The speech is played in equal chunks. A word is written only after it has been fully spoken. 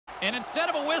And instead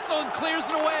of a whistle, it clears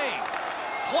it away.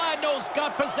 Kladno's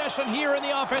got possession here in the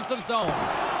offensive zone.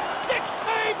 Stick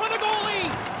save for the goalie.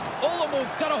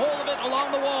 Olomouc's got a hold of it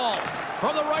along the wall.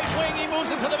 From the right wing, he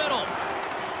moves it to the middle.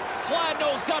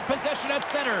 Kladno's got possession at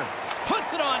center.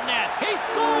 Puts it on net. He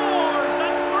scores!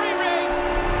 That's 3, Ray.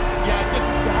 Yeah, just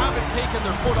haven't taken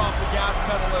their foot off the gas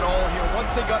pedal at all here.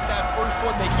 Once they got that first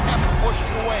one, they kept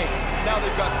pushing away. Now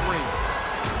they've got 3.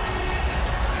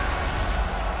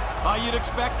 You'd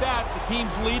expect that. The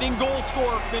team's leading goal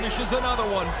scorer finishes another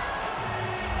one.